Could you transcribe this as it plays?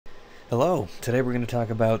Hello, today we're going to talk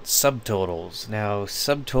about subtotals. Now,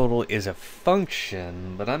 subtotal is a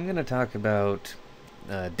function, but I'm going to talk about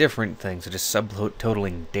different things, such as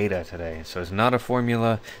subtotaling data today. So it's not a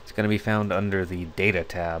formula, it's going to be found under the data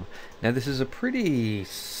tab. Now this is a pretty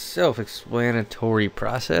self-explanatory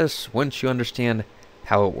process once you understand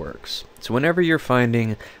how it works. So whenever you're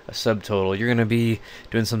finding a subtotal, you're going to be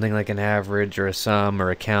doing something like an average or a sum or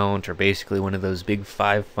a count or basically one of those big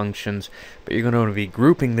 5 functions, but you're going to be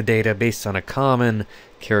grouping the data based on a common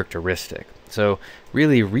characteristic. So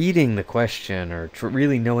really reading the question or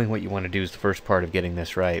really knowing what you want to do is the first part of getting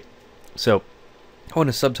this right. So I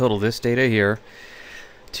want to subtotal this data here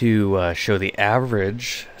to show the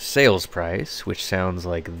average sales price, which sounds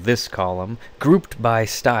like this column, grouped by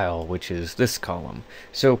style, which is this column.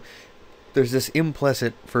 So there's this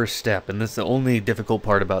implicit first step, and this is the only difficult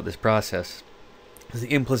part about this process, is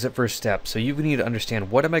the implicit first step. So you need to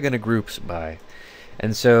understand, what am I going to group by?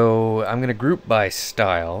 And so I'm going to group by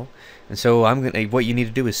style, and so what you need to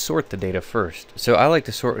do is sort the data first. So I like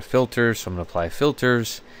to sort with filters, so I'm going to apply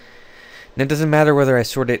filters. And it doesn't matter whether I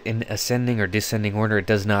sort it in ascending or descending order, it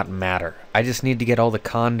does not matter. I just need to get all the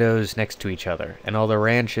condos next to each other, and all the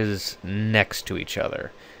ranches next to each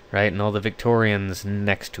other, right? And all the Victorians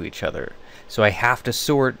next to each other. So I have to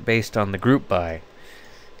sort based on the group by.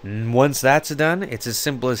 And once that's done, it's as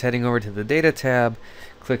simple as heading over to the data tab,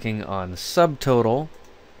 clicking on subtotal,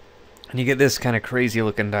 and you get this kind of crazy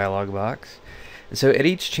looking dialog box. And so at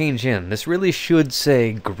each change in, this really should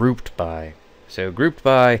say grouped by. So grouped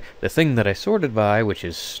by the thing that I sorted by, which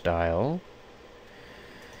is style.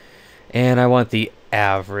 And I want the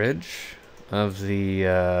average of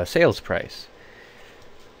the sales price.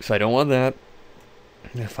 So I don't want that.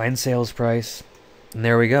 I'm going to find sales price. And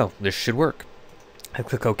there we go. This should work. I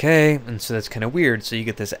click OK, and so that's kind of weird. So you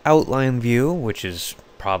get this outline view, which is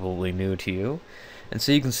probably new to you. And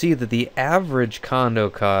so you can see that the average condo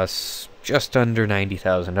costs just under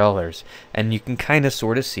 $90,000, and you can kind of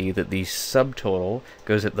sort of see that the subtotal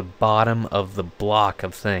goes at the bottom of the block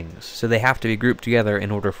of things. So they have to be grouped together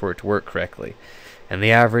in order for it to work correctly. And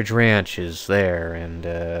the average ranch is there, and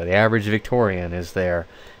the average Victorian is there.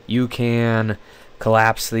 You can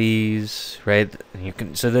collapse these, right?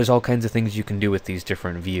 So there's all kinds of things you can do with these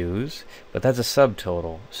different views, but that's a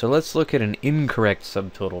subtotal. So let's look at an incorrect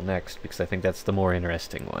subtotal next, because I think that's the more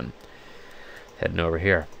interesting one. Heading over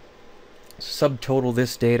here. Subtotal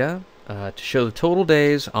this data to show the total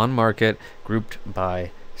days on market grouped by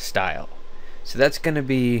style. So that's going to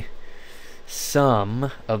be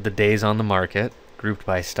sum of the days on the market grouped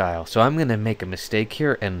by style. So I'm going to make a mistake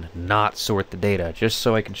here and not sort the data, just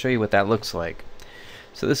so I can show you what that looks like.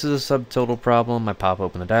 So this is a subtotal problem. I pop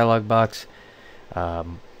open the dialog box.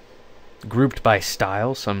 Grouped by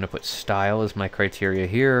style, so I'm going to put style as my criteria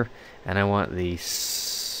here, and I want the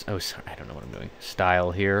I don't know what I'm doing.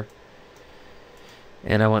 Style here.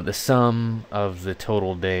 And I want the sum of the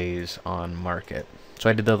total days on market. So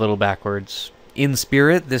I did that a little backwards. In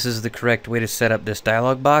spirit, this is the correct way to set up this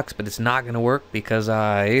dialog box, but it's not going to work because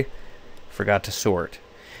I forgot to sort.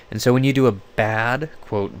 And so when you do a bad,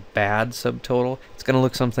 quote, bad subtotal, it's going to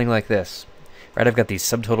look something like this. Right, I've got these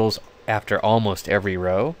subtotals after almost every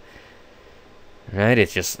row. Right,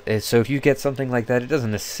 so if you get something like that, it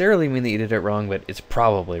doesn't necessarily mean that you did it wrong, but it's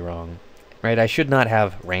probably wrong. Right, I should not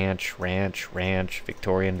have ranch, ranch, ranch,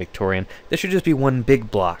 Victorian, Victorian. This should just be one big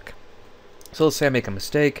block. So let's say I make a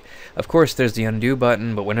mistake. Of course, there's the undo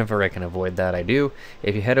button, but whenever I can avoid that, I do.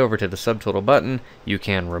 If you head over to the subtotal button, you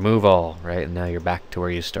can remove all, right? And now you're back to where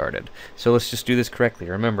you started. So let's just do this correctly.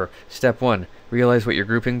 Remember, step 1, realize what you're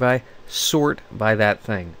grouping by. Sort by that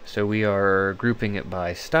thing. So we are grouping it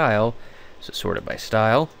by style. So sort it by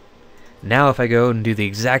style. Now if I go and do the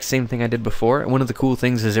exact same thing I did before, one of the cool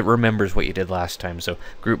things is it remembers what you did last time. So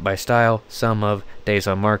group by style, sum of days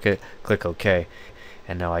on market, click OK.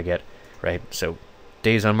 And now I get, right, so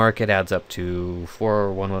days on market adds up to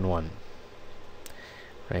 4111.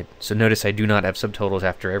 Right, so notice I do not have subtotals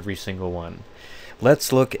after every single one.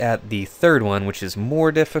 Let's look at the third one, which is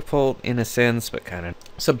more difficult in a sense, but kind of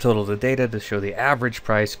subtotal the data to show the average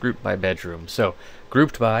price grouped by bedroom. So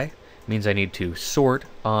grouped by means I need to sort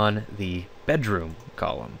on the bedroom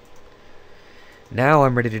column. Now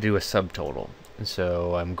I'm ready to do a subtotal. And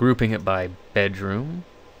so I'm grouping it by bedroom.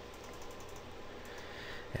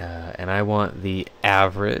 And I want the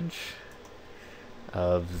average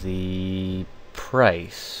of the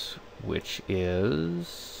price, which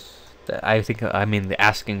is, I mean the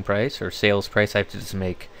asking price or sales price. I have to just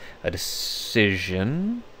make a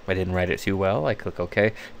decision. I didn't write it too well. I click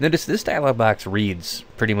OK. Notice this dialog box reads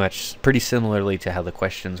pretty similarly to how the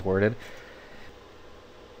question's worded.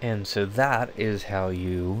 And so that is how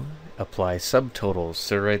you apply subtotals.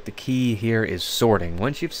 So right, the key here is sorting.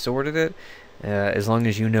 Once you've sorted it, as long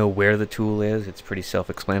as you know where the tool is, it's pretty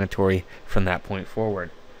self-explanatory from that point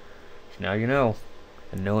forward. So now you know,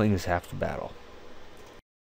 and knowing is half the battle.